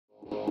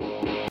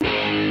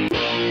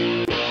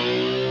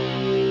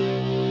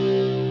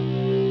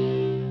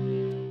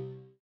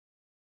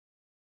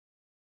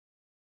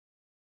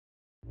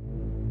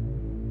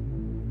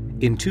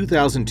In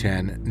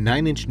 2010,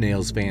 Nine Inch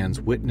Nails fans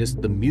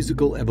witnessed the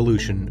musical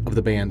evolution of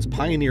the band's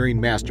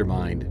pioneering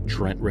mastermind,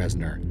 Trent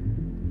Reznor.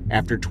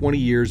 After 20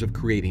 years of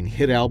creating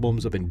hit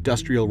albums of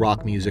industrial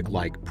rock music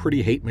like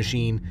Pretty Hate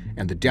Machine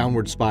and The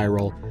Downward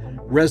Spiral,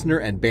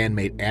 Reznor and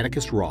bandmate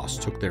Atticus Ross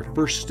took their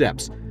first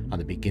steps on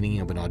the beginning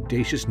of an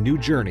audacious new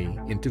journey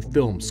into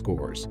film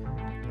scores.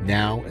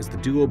 Now, as the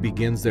duo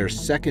begins their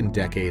second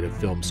decade of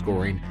film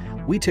scoring,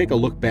 we take a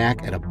look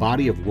back at a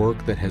body of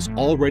work that has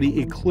already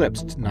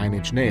eclipsed Nine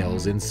Inch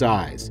Nails in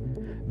size.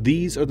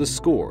 These are the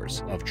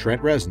scores of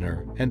Trent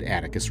Reznor and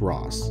Atticus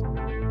Ross.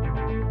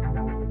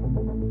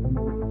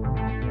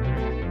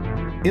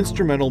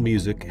 Instrumental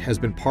music has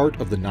been part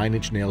of the Nine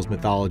Inch Nails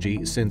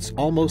mythology since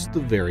almost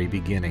the very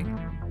beginning.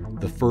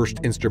 The first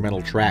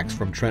instrumental tracks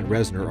from Trent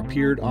Reznor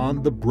appeared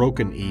on the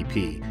Broken EP,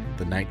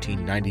 the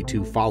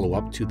 1992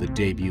 follow-up to the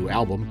debut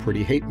album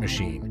Pretty Hate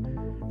Machine.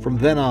 From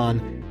then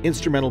on,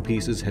 instrumental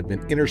pieces have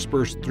been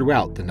interspersed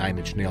throughout the Nine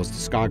Inch Nails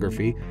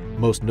discography,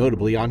 most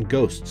notably on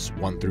Ghosts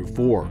 1 through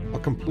 4, a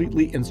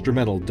completely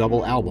instrumental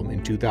double album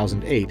in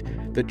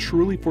 2008 that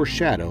truly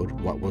foreshadowed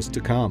what was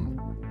to come.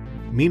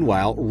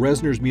 Meanwhile,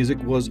 Reznor's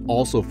music was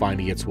also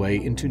finding its way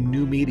into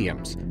new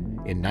mediums.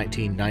 In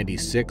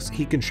 1996,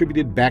 he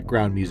contributed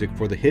background music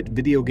for the hit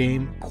video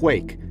game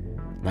Quake.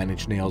 Nine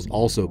Inch Nails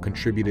also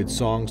contributed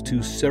songs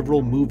to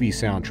several movie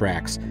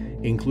soundtracks,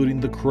 including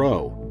The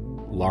Crow,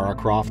 Lara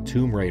Croft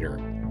Tomb Raider,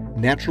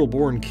 Natural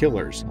Born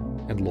Killers,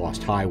 and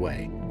Lost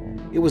Highway.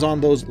 It was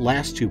on those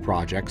last two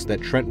projects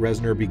that Trent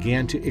Reznor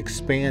began to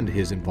expand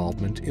his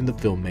involvement in the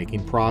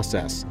filmmaking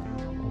process.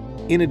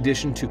 In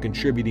addition to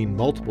contributing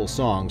multiple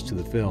songs to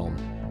the film,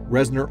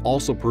 Reznor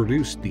also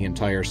produced the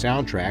entire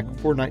soundtrack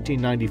for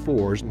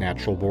 1994's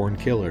Natural Born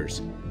Killers.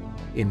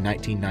 In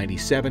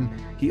 1997,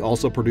 he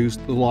also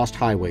produced the Lost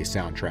Highway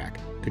soundtrack,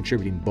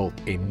 contributing both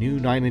a new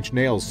Nine Inch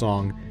Nails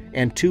song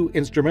and two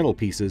instrumental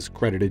pieces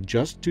credited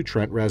just to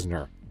Trent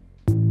Reznor.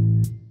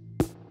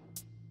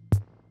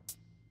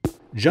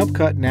 Jump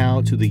cut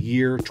now to the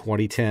year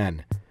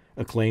 2010.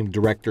 Acclaimed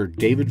director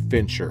David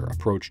Fincher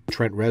approached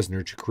Trent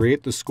Reznor to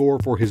create the score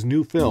for his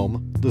new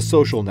film, The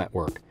Social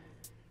Network.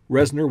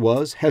 Reznor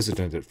was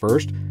hesitant at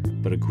first,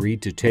 but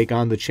agreed to take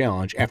on the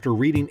challenge after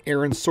reading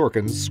Aaron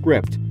Sorkin's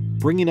script.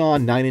 Bringing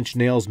on Nine Inch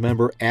Nails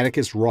member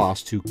Atticus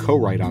Ross to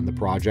co-write on the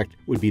project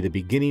would be the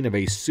beginning of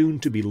a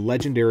soon-to-be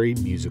legendary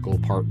musical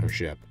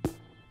partnership.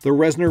 The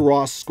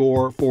Reznor-Ross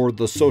score for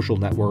The Social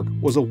Network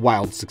was a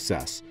wild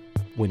success,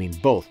 winning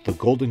both the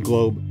Golden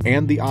Globe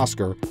and the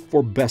Oscar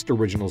for Best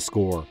Original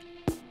Score.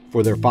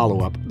 For their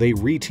follow-up, they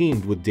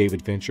re-teamed with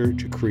David Fincher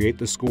to create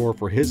the score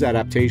for his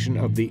adaptation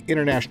of the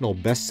international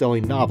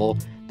best-selling novel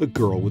The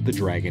Girl with the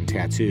Dragon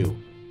Tattoo.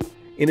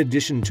 In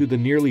addition to the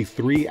nearly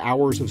 3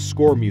 hours of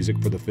score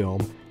music for the film,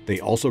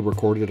 they also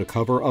recorded a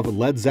cover of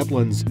Led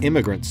Zeppelin's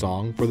Immigrant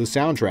Song for the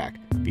soundtrack,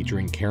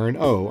 featuring Karen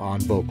O on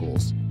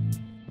vocals.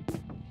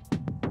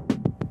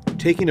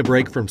 Taking a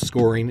break from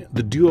scoring,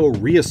 the duo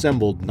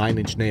reassembled Nine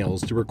Inch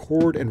Nails to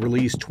record and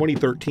release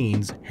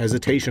 2013's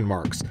Hesitation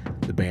Marks,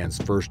 the band's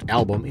first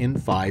album in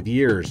 5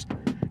 years.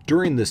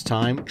 During this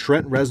time,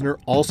 Trent Reznor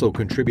also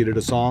contributed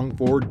a song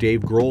for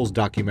Dave Grohl's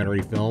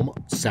documentary film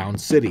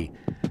Sound City.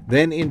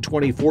 Then in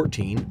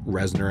 2014,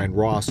 Reznor and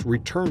Ross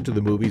returned to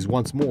the movies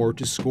once more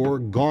to score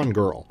Gone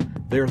Girl,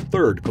 their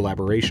third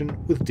collaboration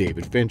with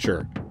David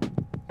Fincher.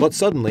 But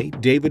suddenly,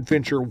 David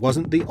Fincher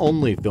wasn't the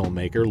only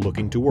filmmaker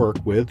looking to work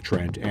with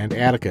Trent and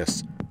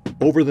Atticus.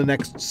 Over the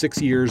next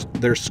 6 years,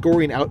 their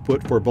scoring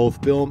output for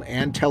both film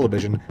and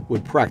television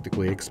would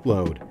practically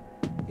explode.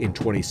 In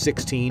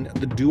 2016,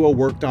 the duo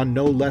worked on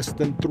no less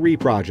than 3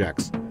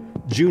 projects.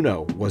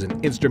 Juno was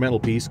an instrumental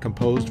piece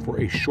composed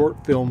for a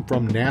short film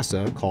from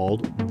NASA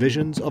called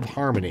Visions of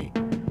Harmony,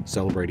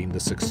 celebrating the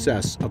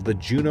success of the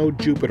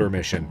Juno-Jupiter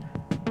mission.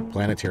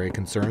 Planetary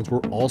concerns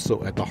were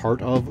also at the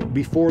heart of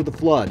Before the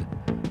Flood,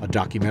 a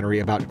documentary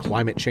about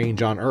climate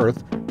change on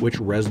Earth, which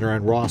Reznor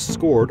and Ross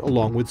scored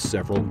along with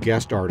several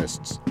guest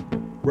artists.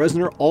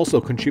 Reznor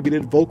also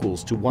contributed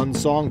vocals to one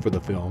song for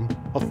the film,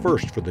 a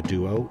first for the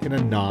duo in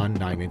a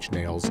non-Nine Inch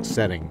Nails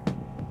setting.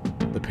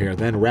 The pair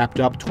then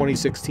wrapped up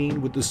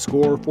 2016 with the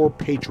score for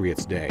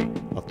Patriots Day,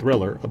 a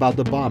thriller about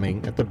the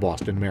bombing at the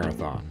Boston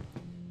Marathon.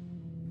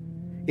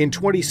 In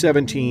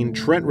 2017,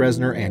 Trent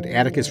Reznor and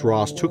Atticus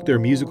Ross took their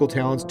musical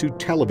talents to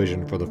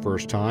television for the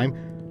first time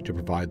to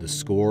provide the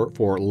score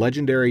for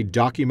legendary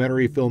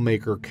documentary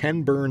filmmaker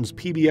Ken Burns'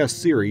 PBS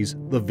series,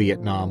 The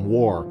Vietnam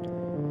War.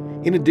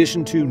 In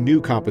addition to new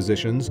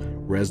compositions,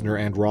 Reznor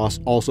and Ross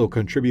also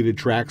contributed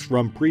tracks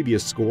from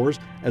previous scores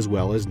as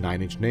well as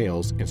Nine Inch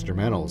Nails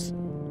instrumentals.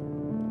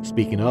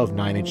 Speaking of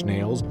Nine Inch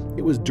Nails,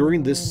 it was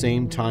during this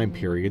same time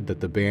period that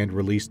the band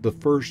released the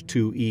first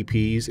 2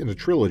 EPs in a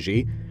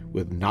trilogy,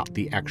 with Not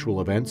the Actual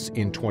Events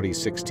in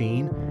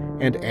 2016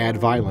 and Add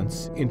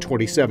Violence in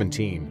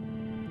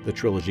 2017. The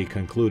trilogy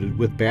concluded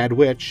with Bad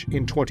Witch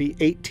in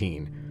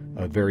 2018,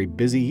 a very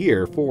busy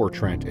year for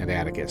Trent and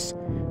Atticus.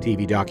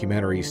 TV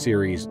documentary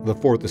series The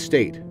Fourth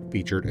Estate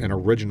featured an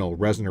original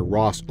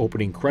Reznor-Ross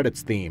opening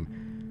credits theme.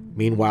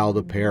 Meanwhile,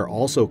 the pair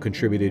also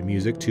contributed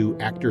music to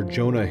actor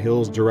Jonah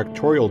Hill's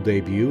directorial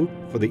debut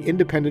for the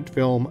independent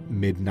film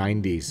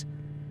Mid-90s.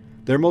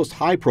 Their most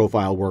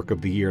high-profile work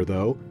of the year,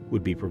 though,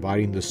 would be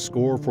providing the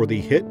score for the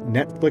hit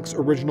Netflix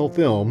original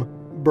film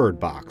Bird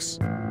Box.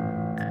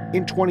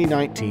 In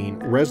 2019,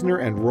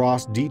 Reznor and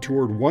Ross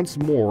detoured once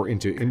more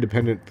into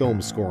independent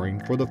film scoring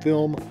for the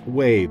film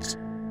Waves.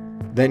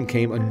 Then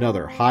came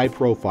another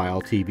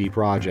high-profile TV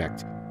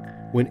project,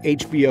 when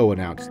HBO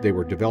announced they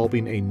were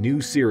developing a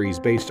new series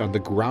based on the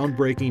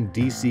groundbreaking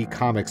DC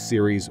Comics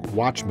series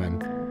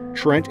Watchmen.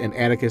 Trent and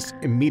Atticus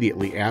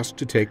immediately asked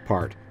to take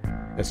part.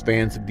 As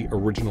fans of the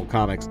original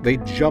comics, they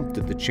jumped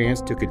at the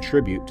chance to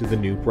contribute to the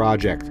new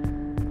project.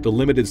 The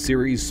limited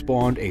series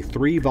spawned a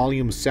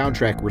 3-volume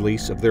soundtrack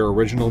release of their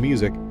original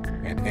music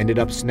and ended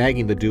up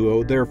snagging the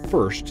duo their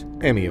first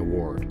Emmy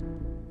Award.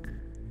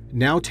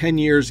 Now 10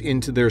 years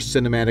into their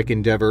cinematic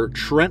endeavor,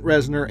 Trent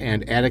Reznor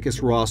and Atticus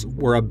Ross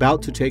were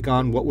about to take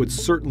on what would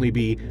certainly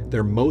be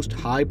their most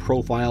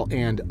high-profile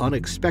and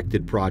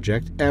unexpected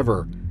project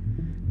ever.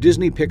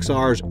 Disney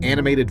Pixar's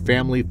animated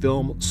family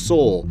film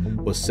Soul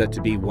was set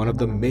to be one of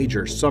the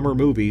major summer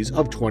movies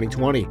of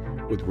 2020,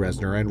 with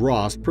Reznor and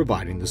Ross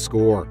providing the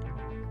score.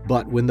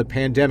 But when the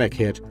pandemic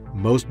hit,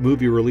 most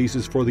movie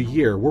releases for the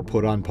year were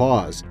put on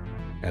pause.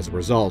 As a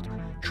result,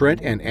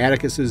 Trent and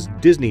Atticus's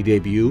Disney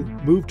debut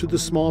moved to the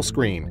small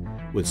screen,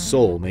 with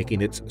Soul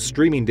making its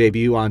streaming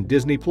debut on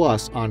Disney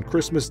Plus on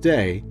Christmas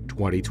Day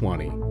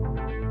 2020.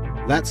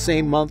 That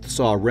same month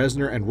saw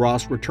Reznor and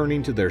Ross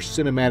returning to their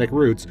cinematic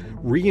roots,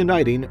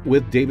 reuniting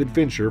with David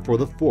Fincher for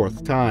the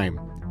 4th time.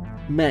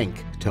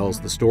 Mank tells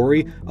the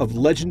story of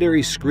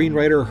legendary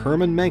screenwriter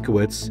Herman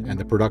Mankiewicz and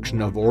the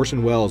production of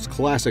Orson Welles'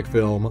 classic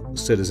film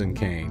Citizen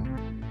Kane.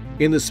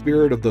 In the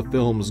spirit of the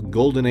film's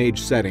Golden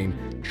Age setting,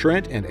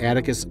 Trent and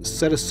Atticus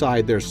set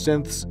aside their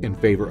synths in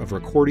favor of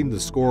recording the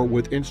score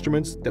with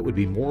instruments that would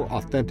be more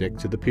authentic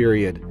to the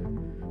period.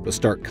 The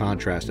stark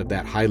contrast of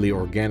that highly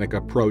organic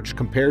approach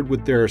compared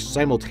with their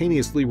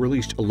simultaneously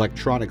released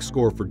electronic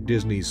score for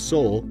Disney's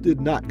Soul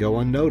did not go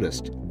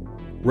unnoticed.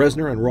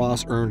 Reznor and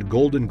Ross earned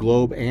Golden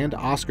Globe and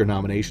Oscar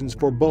nominations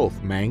for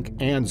both Mank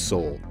and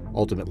Soul,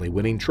 ultimately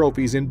winning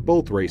trophies in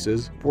both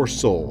races for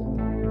Soul.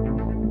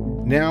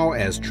 Now,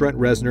 as Trent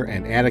Reznor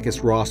and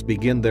Atticus Ross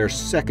begin their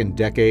second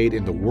decade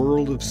in the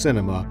world of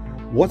cinema,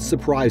 what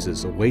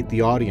surprises await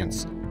the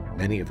audience?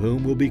 Many of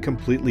whom will be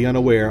completely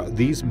unaware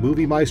these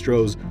movie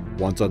maestros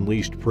once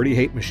unleashed Pretty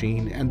Hate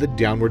Machine and the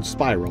downward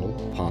spiral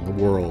upon the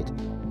world.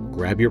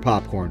 Grab your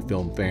popcorn,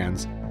 film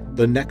fans.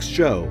 The next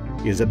show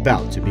is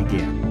about to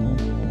begin.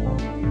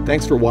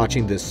 Thanks for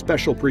watching this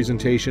special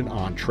presentation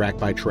on Track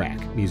by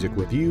Track, music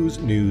reviews,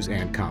 news,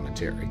 and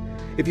commentary.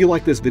 If you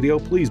like this video,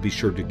 please be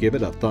sure to give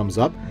it a thumbs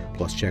up,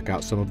 plus check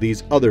out some of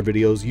these other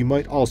videos you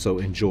might also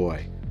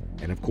enjoy.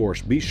 And of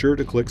course, be sure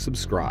to click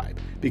subscribe,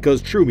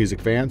 because true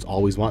music fans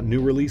always want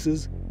new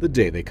releases the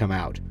day they come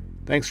out.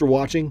 Thanks for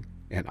watching,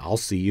 and I'll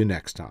see you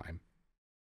next time.